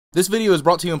This video is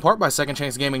brought to you in part by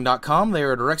SecondChanceGaming.com. They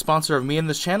are a direct sponsor of me and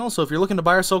this channel, so if you're looking to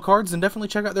buy or sell cards, then definitely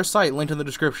check out their site, linked in the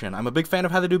description. I'm a big fan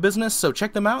of how they do business, so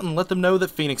check them out and let them know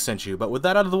that Phoenix sent you. But with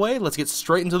that out of the way, let's get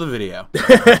straight into the video.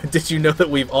 Did you know that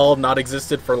we've all not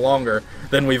existed for longer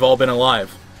than we've all been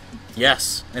alive?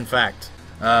 Yes, in fact.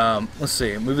 Let's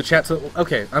see, move the chat to...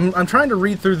 Okay, I'm trying to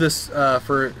read through this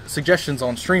for suggestions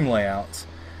on stream layouts,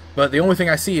 but the only thing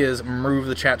I see is move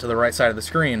the chat to the right side of the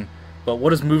screen. But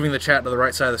what does moving the chat to the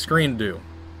right side of the screen do?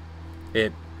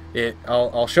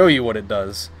 I'll show you what it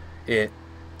does. It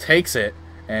takes it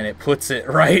and it puts it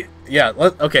right. Yeah.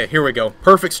 Okay. Here we go.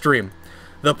 Perfect stream.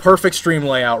 The perfect stream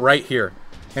layout right here.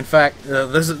 In fact,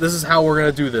 this is how we're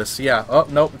gonna do this. Yeah. Oh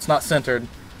nope, it's not centered.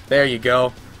 There you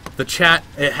go. The chat.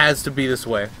 It has to be this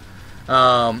way.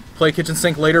 Play kitchen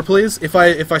sink later, please. If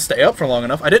I stay up for long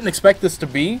enough. I didn't expect this to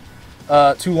be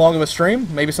too long of a stream.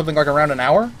 Maybe something like around an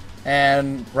hour.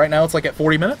 And right now it's like at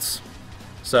 40 minutes.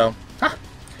 So,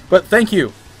 but thank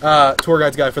you, Tour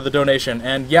Guides Guy, for the donation.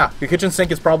 And yeah, the kitchen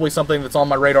sink is probably something that's on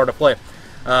my radar to play.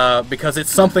 Because it's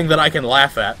something that I can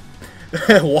laugh at.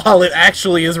 While it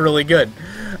actually is really good.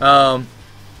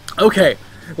 Okay,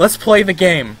 let's play the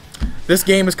game. This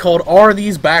game is called Are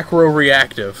These Back Row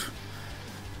Reactive?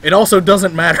 It also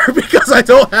doesn't matter because I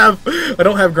don't have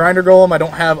Grinder Golem, I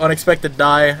don't have Unexpected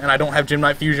Die, and I don't have Gym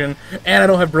Knight Fusion, and I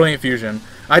don't have Brilliant Fusion.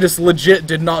 I just legit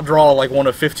did not draw like one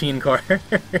of 15 cards.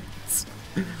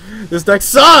 This deck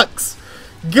sucks!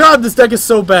 God, this deck is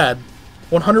so bad.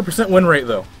 100% win rate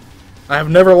though. I have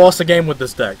never lost a game with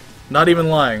this deck. Not even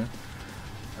lying.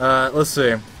 Let's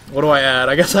see. What do I add?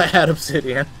 I guess I add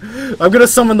Obsidian. I'm gonna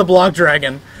summon the Block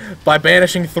Dragon by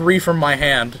banishing 3 from my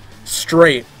hand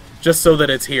straight, just so that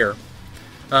it's here.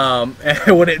 And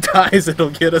when it dies, it'll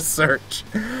get a search.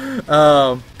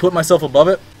 Put myself above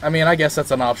it? I mean, I guess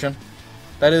that's an option.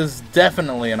 That is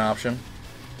definitely an option.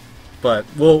 But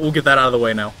we'll get that out of the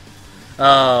way now.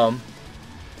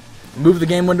 Move the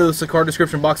game window so the card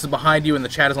description box is behind you and the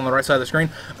chat is on the right side of the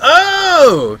screen.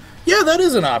 Oh! Yeah, that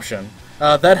is an option.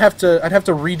 I'd have to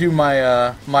redo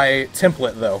my my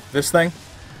template though, this thing.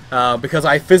 Because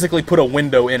I physically put a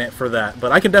window in it for that.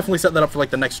 But I can definitely set that up for like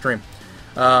the next stream.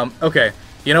 Okay,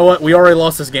 you know what? We already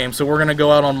lost this game, so we're going to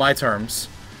go out on my terms.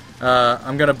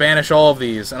 I'm going to banish all of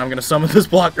these, and I'm going to summon this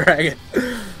Block Dragon.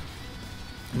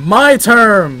 My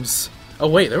terms! Oh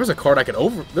wait, there was a card I could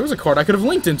have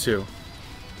linked into.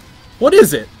 What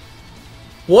is it?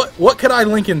 What could I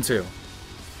link into?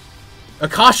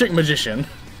 Akashic Magician.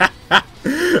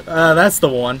 That's the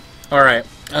one. Alright.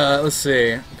 Let's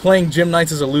see. Playing Gym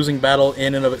Knights is a losing battle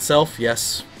in and of itself?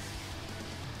 Yes.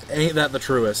 Ain't that the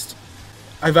truest?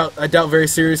 I doubt very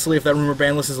seriously if that rumor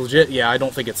ban list is legit. Yeah, I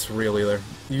don't think it's real either.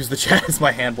 Use the chat as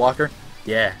my hand blocker?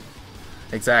 Yeah.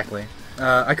 Exactly.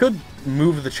 I could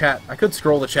move the chat. I could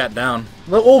scroll the chat down.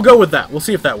 We'll go with that. We'll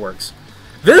see if that works.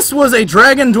 This was a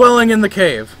dragon dwelling in the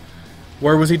cave.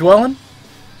 Where was he dwelling?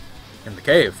 In the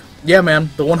cave. Yeah,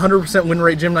 man, the 100% win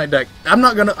rate Gym Knight deck. I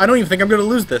don't even think I'm gonna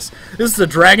lose this. This is a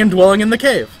dragon dwelling in the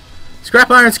cave.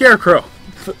 Scrap Iron Scarecrow.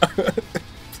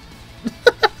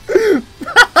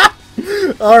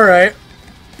 Alright.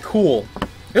 Cool.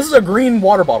 This is a green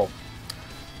water bottle.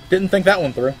 Didn't think that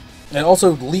one through. And it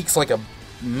also leaks like a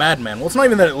madman. Well, it's not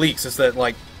even that it leaks, it's that,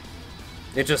 like,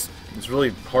 it's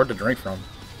really hard to drink from.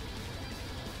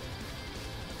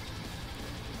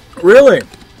 Really?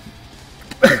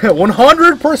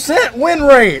 100% win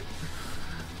rate!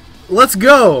 Let's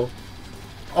go!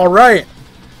 Alright.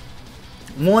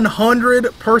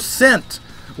 100%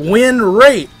 win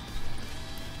rate!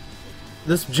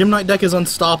 This Gym Knight deck is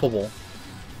unstoppable.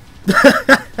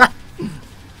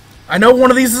 I know one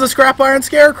of these is a Scrap Iron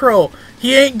Scarecrow!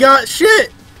 He ain't got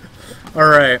shit!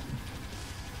 Alright.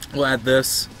 We'll add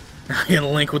this. I can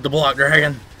link with the Block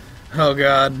Dragon. Oh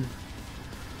god.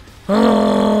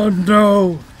 Oh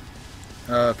no!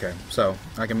 Okay, so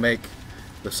I can make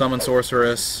the Summon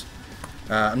Sorceress.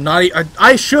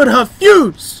 I should have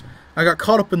fused! I got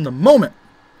caught up in the moment.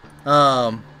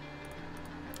 That's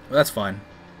fine.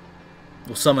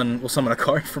 We'll summon a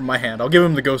card from my hand. I'll give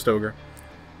him the Ghost Ogre.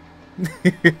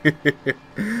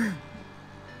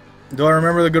 Do I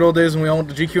remember the good old days when we all went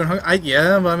to GQ and hung?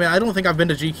 Yeah, but I mean, I don't think I've been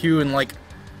to GQ in like...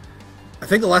 I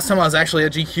think the last time I was actually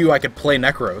at GQ, I could play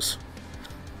Necros.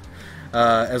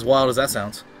 As wild as that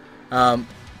sounds. To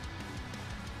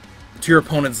your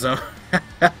opponent's zone.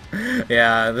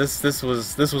 Yeah, this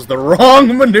was the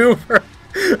wrong maneuver.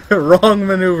 Wrong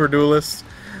maneuver, duelist.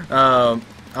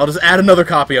 I'll just add another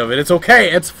copy of it. It's okay.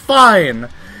 It's fine.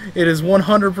 It is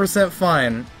 100%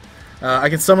 fine. I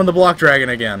can summon the Block Dragon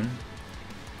again.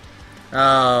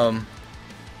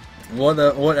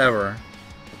 Whatever.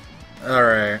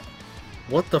 Alright.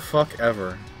 What the fuck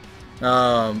ever.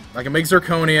 I can make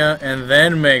Zirconia and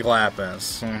then make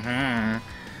Lapis.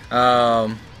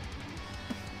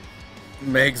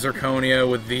 Make Zirconia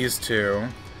with these two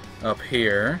up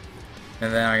here.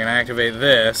 And then I can activate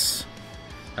this.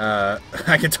 I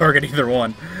can target either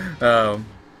one.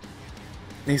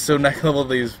 He's so next level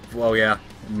these. Oh yeah,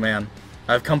 man.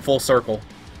 I've come full circle.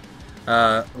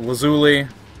 Lazuli,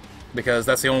 because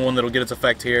that's the only one that'll get its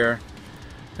effect here.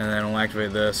 And then we'll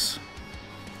activate this.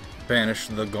 Banish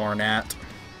the Garnet.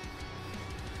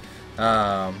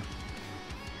 And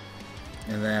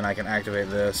then I can activate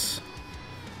this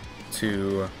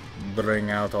to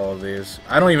bring out all of these.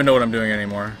 I don't even know what I'm doing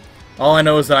anymore. All I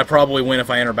know is that I probably win if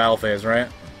I enter battle phase, right?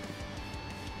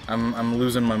 I'm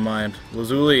losing my mind.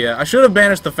 Lazuli, yeah. I should have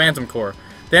banished the Phantom Core.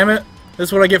 Damn it. This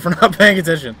is what I get for not paying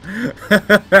attention.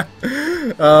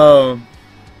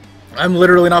 I'm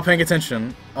literally not paying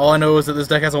attention. All I know is that this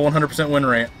deck has a 100% win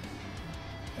rate.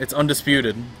 It's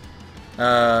undisputed.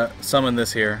 Summon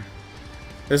this here.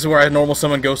 This is where I normal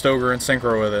summon Ghost Ogre and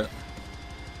Synchro with it.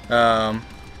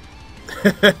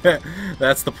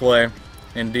 That's the play.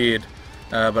 Indeed.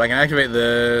 But I can activate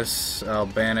this. I'll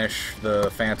banish the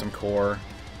Phantom Core.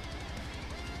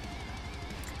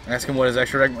 Ask him what his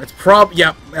extra deck. It's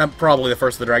probably the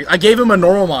first of the dragon. I gave him a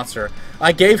normal monster.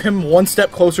 I gave him one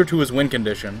step closer to his win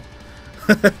condition.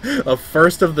 A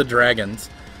first of the dragons.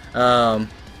 But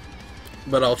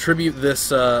I'll tribute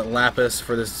this Lapis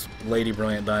for this Lady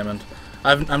Brilliant Diamond.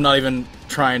 I'm not even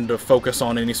trying to focus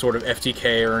on any sort of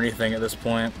FTK or anything at this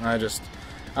point. I just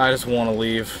want to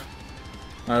leave.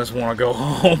 I just want to go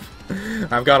home.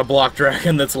 I've got a block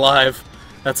dragon that's live.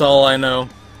 That's all I know.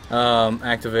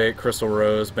 Activate Crystal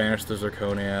Rose, banish the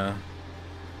Zirconia.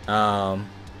 I'll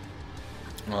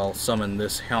summon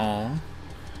this Helm,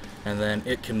 and then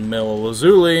it can mill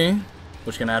Lazuli,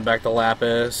 which can add back the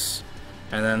Lapis,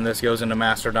 and then this goes into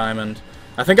Master Diamond.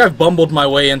 I think I've bumbled my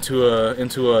way into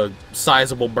a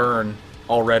sizable burn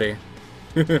already.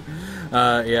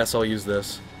 Yes, I'll use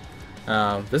this.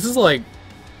 This is like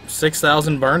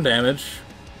 6,000 burn damage.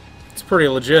 It's pretty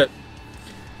legit.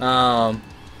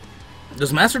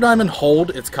 Does Master Diamond hold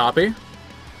its copy?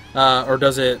 Or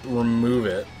does it remove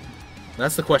it?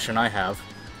 That's the question I have.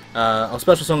 I'll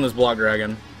special summon this Block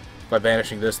Dragon by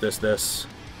banishing this.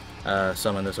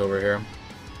 Summon this over here.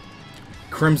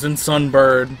 Crimson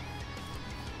Sunbird.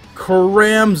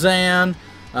 Karamzan!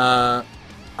 I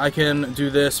can do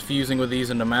this, fusing with these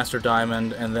into Master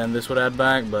Diamond, and then this would add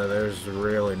back, but there's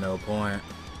really no point.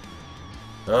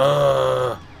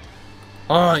 Oh,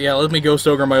 yeah, let me Ghost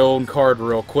Ogre my own card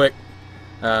real quick.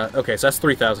 Okay, so that's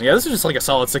 3,000. Yeah, this is just like a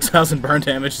solid 6,000 burn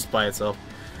damage just by itself.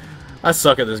 I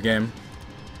suck at this game.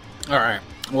 Alright,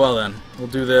 well then, we'll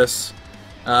do this.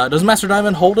 Does Master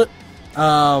Diamond hold it?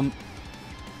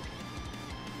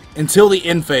 Until the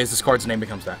end phase, this card's name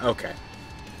becomes that. Okay.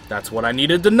 That's what I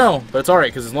needed to know. But it's alright,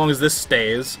 because as long as this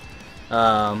stays,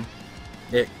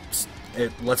 it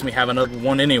lets me have another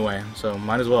one anyway. So,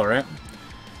 might as well, right?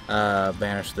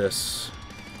 Banish this.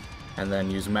 And then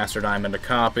use Master Diamond to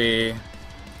copy.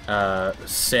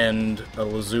 Send a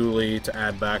Lazuli to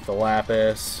add back the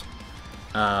Lapis.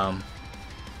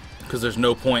 Because there's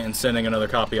no point in sending another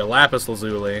copy of Lapis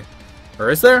Lazuli. Or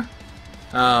is there?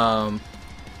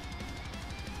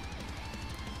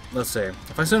 Let's see.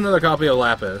 If I send another copy of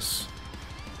Lapis,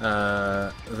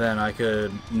 then I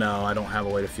could... No, I don't have a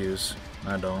way to fuse.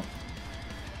 I don't.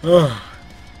 Ugh.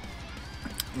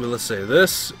 Well, let's see.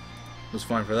 This was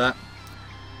fine for that.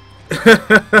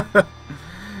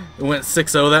 It went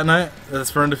 6-0 that night.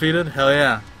 That's for undefeated? Hell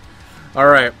yeah.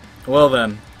 Alright. Well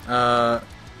then. I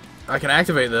can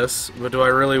activate this, but do I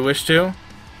really wish to?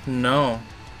 No.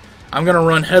 I'm gonna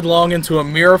run headlong into a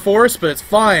Mirror Force, but it's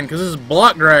fine, because this is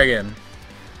Block Dragon.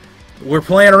 We're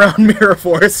playing around Mirror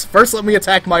Force. First, let me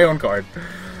attack my own card.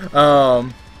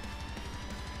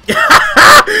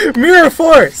 Mirror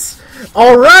Force!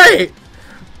 Alright!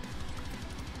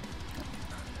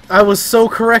 I was so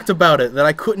correct about it that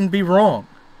I couldn't be wrong.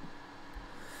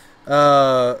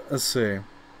 Let's see.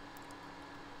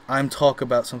 I'm talk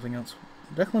about something else.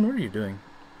 Declan, what are you doing?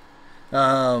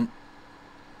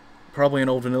 Probably an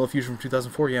old Vanilla Fusion from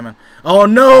 2004. Yeah, man. Oh,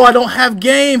 no, I don't have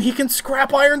game. He can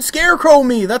Scrap Iron Scarecrow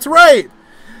me. That's right.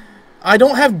 I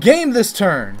don't have game this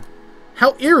turn.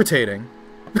 How irritating.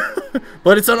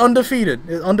 But it's an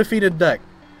undefeated deck.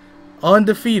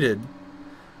 Undefeated.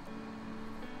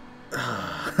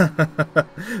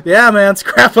 Yeah, man.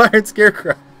 Scrap Iron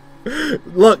Scarecrow.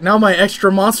 Look, now my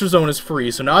extra monster zone is free,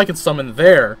 so now I can summon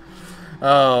there.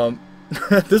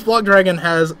 This Block Dragon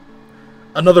has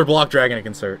another Block Dragon it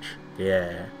can search.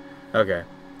 Yeah. Okay.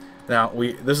 Now,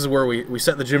 this is where we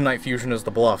set the Gym Knight Fusion as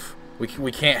the bluff.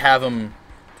 We can't have him.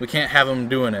 We can't have him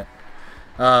doing it.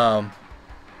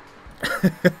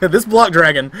 This block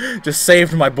dragon just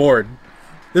saved my board.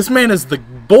 This man is the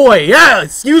boy.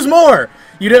 Yes, use more.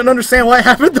 You didn't understand what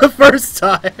happened the first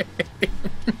time.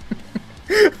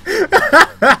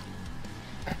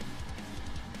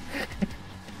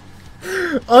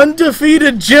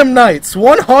 Undefeated Gym Knights,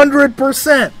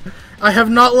 100%. I have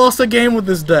not lost a game with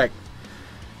this deck.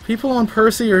 People on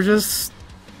Percy are just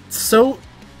so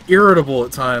irritable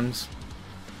at times.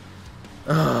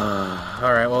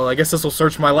 Alright, well, I guess this will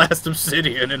search my last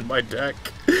obsidian in my deck.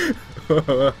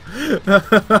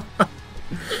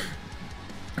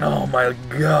 Oh my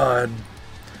god.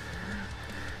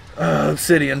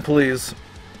 Obsidian, please.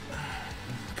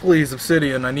 Please,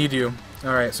 Obsidian, I need you.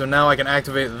 Alright, so now I can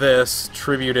activate this,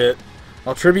 tribute it.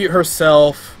 I'll tribute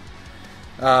herself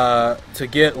to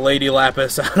get Lady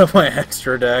Lapis out of my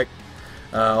extra deck.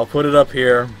 I'll put it up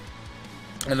here.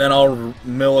 And then I'll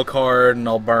mill a card and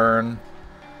I'll burn.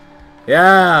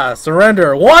 Yeah,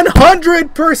 surrender.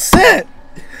 100%!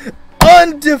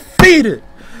 Undefeated!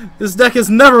 This deck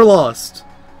has never lost.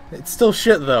 It's still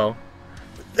shit, though.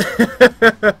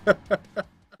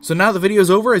 So now the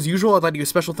video's over, as usual, I'd like to give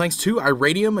special thanks to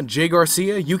Iradium, Jay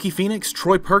Garcia, Yuki Phoenix,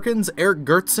 Troy Perkins, Eric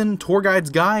Gertzen, Tour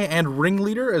Guides Guy, and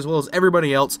Ringleader, as well as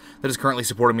everybody else that is currently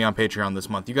supporting me on Patreon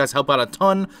this month. You guys help out a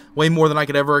ton, way more than I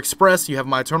could ever express. You have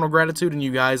my eternal gratitude, and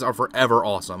you guys are forever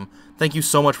awesome. Thank you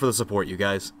so much for the support, you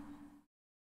guys.